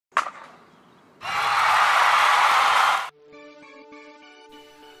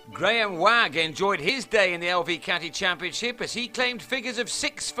Graham Wagg enjoyed his day in the LV County Championship as he claimed figures of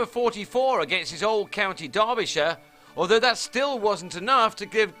 6 for 44 against his old county Derbyshire, although that still wasn't enough to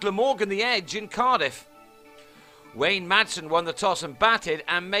give Glamorgan the edge in Cardiff. Wayne Madsen won the toss and batted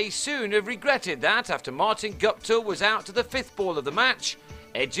and may soon have regretted that after Martin Guptill was out to the 5th ball of the match,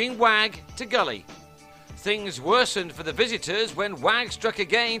 edging Wagg to gully. Things worsened for the visitors when Wagg struck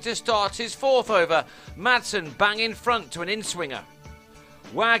again to start his 4th over, Madsen bang in front to an in-swinger.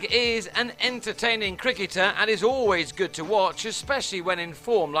 Wagg is an entertaining cricketer and is always good to watch, especially when in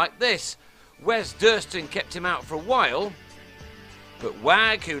form like this. Wes Durston kept him out for a while, but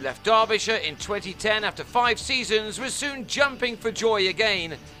Wagg, who left Derbyshire in 2010 after 5 seasons, was soon jumping for joy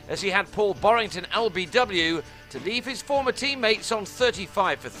again as he had Paul Borrington LBW to leave his former teammates on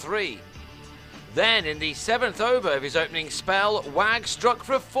 35 for 3. Then in the 7th over of his opening spell, Wagg struck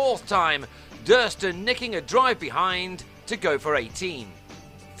for a 4th time, Durston nicking a drive behind to go for 18.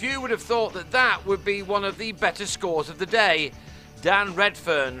 Few would have thought that that would be one of the better scores of the day. Dan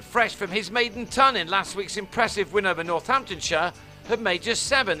Redfern, fresh from his maiden ton in last week's impressive win over Northamptonshire, had made just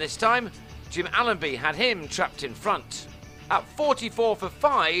 7 this time. Jim Allenby had him trapped in front. At 44 for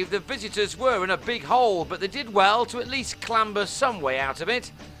 5, the visitors were in a big hole, but they did well to at least clamber some way out of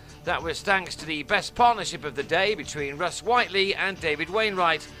it. That was thanks to the best partnership of the day between Russ Whiteley and David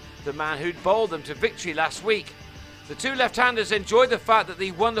Wainwright, the man who'd bowled them to victory last week. The two left-handers enjoyed the fact that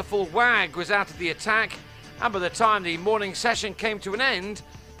the wonderful Wagg was out of the attack, and by the time the morning session came to an end,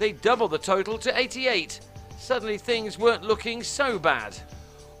 they doubled the total to 88. Suddenly things weren't looking so bad.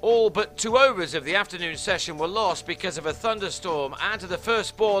 All but 2 overs of the afternoon session were lost because of a thunderstorm, and to the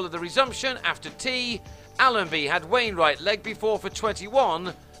first ball of the resumption after tea, Allenby had Wainwright leg before for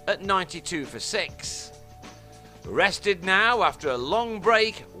 21 at 92 for 6. Rested now after a long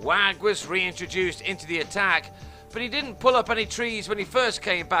break, Wagg was reintroduced into the attack, but he didn't pull up any trees when he first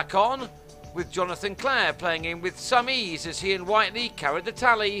came back on, with Jonathan Clare playing in with some ease as he and Whiteley carried the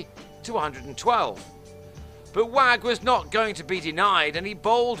tally to 112. But Wagg was not going to be denied, and he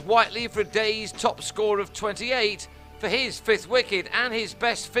bowled Whiteley for a day's top score of 28 for his 5th wicket and his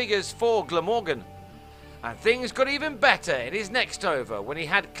best figures for Glamorgan. And things got even better in his next over when he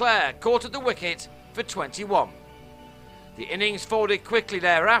had Clare caught at the wicket for 21. The innings folded quickly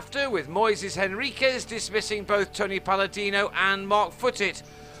thereafter, with Moises Henriquez dismissing both Tony Palladino and Mark Footitt,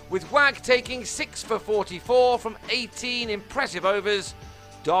 with Wagg taking 6 for 44 from 18 impressive overs.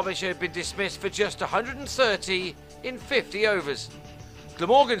 Derbyshire had been dismissed for just 130 in 50 overs.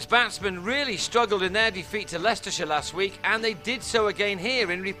 Glamorgan's batsmen really struggled in their defeat to Leicestershire last week, and they did so again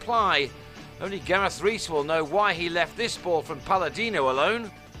here in reply. Only Gareth Rees will know why he left this ball from Palladino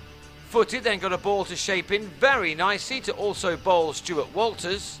alone. Footitt then got a ball to shape in very nicely to also bowl Stuart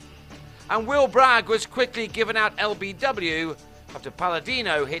Walters. And Will Bragg was quickly given out LBW after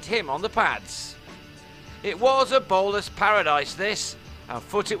Palladino hit him on the pads. It was a bowler's paradise this, and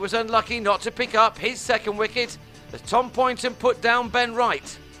Footitt was unlucky not to pick up his 2nd wicket as Tom Poynton put down Ben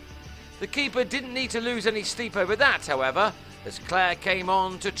Wright. The keeper didn't need to lose any sleep over that, however, as Clare came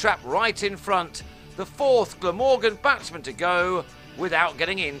on to trap right in front, the 4th Glamorgan batsman to go, without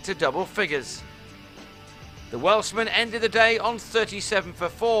getting into double figures. The Welshman ended the day on 37 for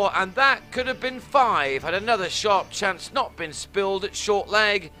 4, and that could have been 5 had another sharp chance not been spilled at short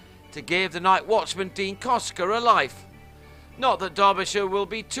leg to give the night watchman Dean Kosker a life. Not that Derbyshire will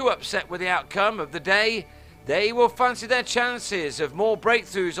be too upset with the outcome of the day. They will fancy their chances of more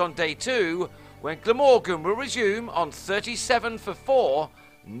breakthroughs on day 2 when Glamorgan will resume on 37 for 4,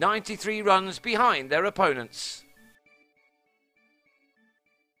 93 runs behind their opponents.